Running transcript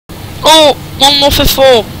Oh, 1 more for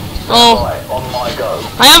 4. Oh, On my go.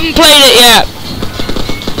 I haven't played it yet.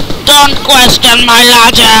 Don't question my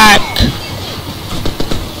logic.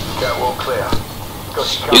 Get well clear.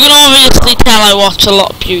 You can obviously tell I watch a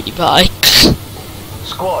lot of PewDiePie.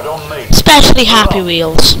 Squad on me. Especially Happy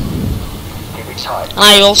Wheels. Keep it tight.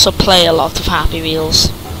 I also play a lot of Happy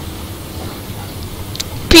Wheels.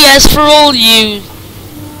 PS, for all you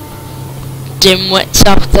dimwits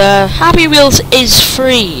out there, Happy Wheels is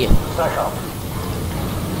free. Stack up.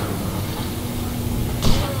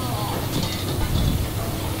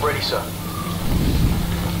 Ready, sir.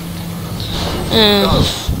 Go.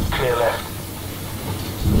 Clear left.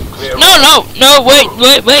 Clear No,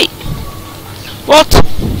 wait. What?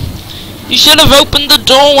 You should have opened the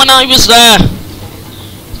door when I was there.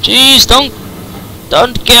 Jeez,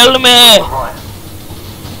 don't kill me. right.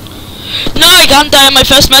 No, I can't die on my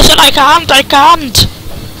first mission. I can't.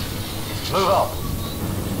 Move up.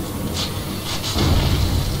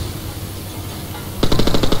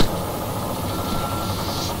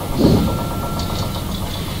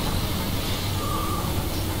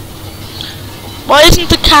 Why isn't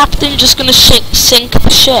the captain just gonna sink the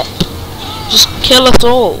ship? Just kill it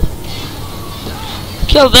all.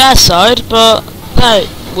 Kill their side, but they're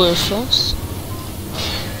worthless.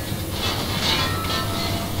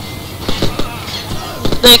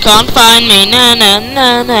 They can't find me,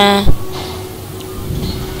 na.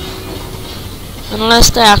 Unless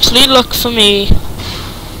they actually look for me.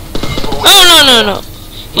 Oh, no.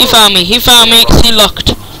 He found me 'cause he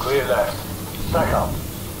looked. Clear left. Stack up.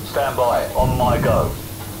 Stand by. On my go.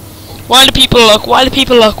 Why do people look? Why do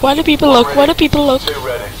people look? Two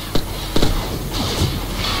ready.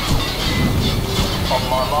 On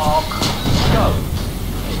my mark. Go.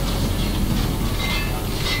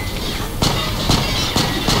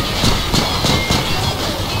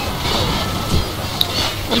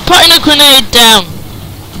 I'm putting a grenade down.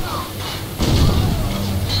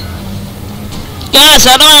 Guys,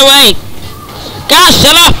 out of my way. Guys,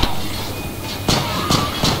 shut up.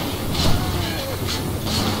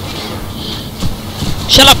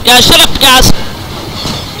 Shut up, guys.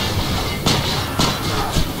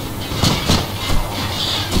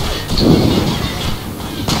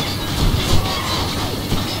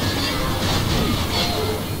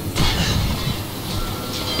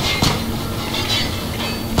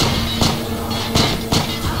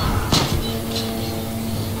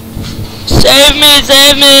 Save me.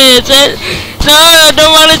 No, I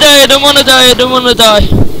don't wanna die.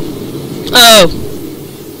 Oh.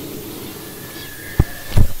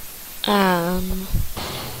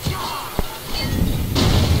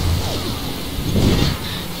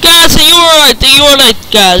 Guys, are you alright?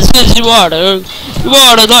 Guys? Yes, you are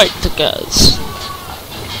alright, guys.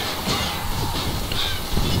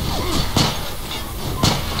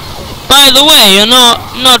 By the way, you know,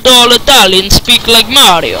 not all Italians speak like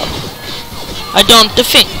Mario. I don't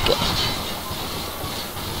think.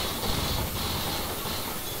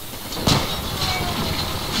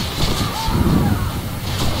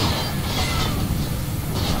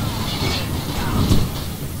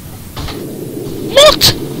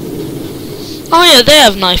 What? Oh yeah, they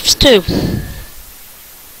have knives too.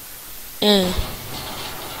 Yeah.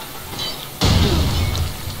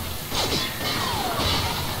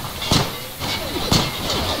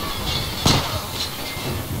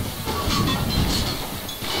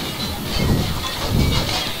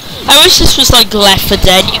 I wish this was like Left 4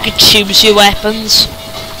 Dead. You could choose your weapons.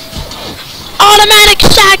 Automatic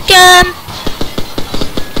shotgun.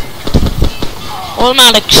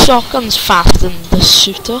 Automatic shotgun's faster than the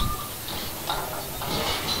shooter.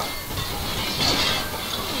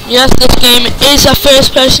 Yes, this game is a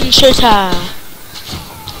first-person shooter.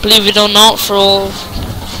 Believe it or not, for all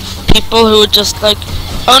people who are just like,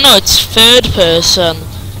 oh no, it's third person.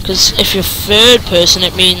 Because if you're third person,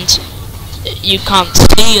 it means you can't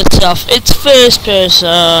see yourself. It's first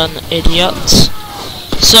person, idiots.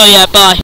 So yeah, bye.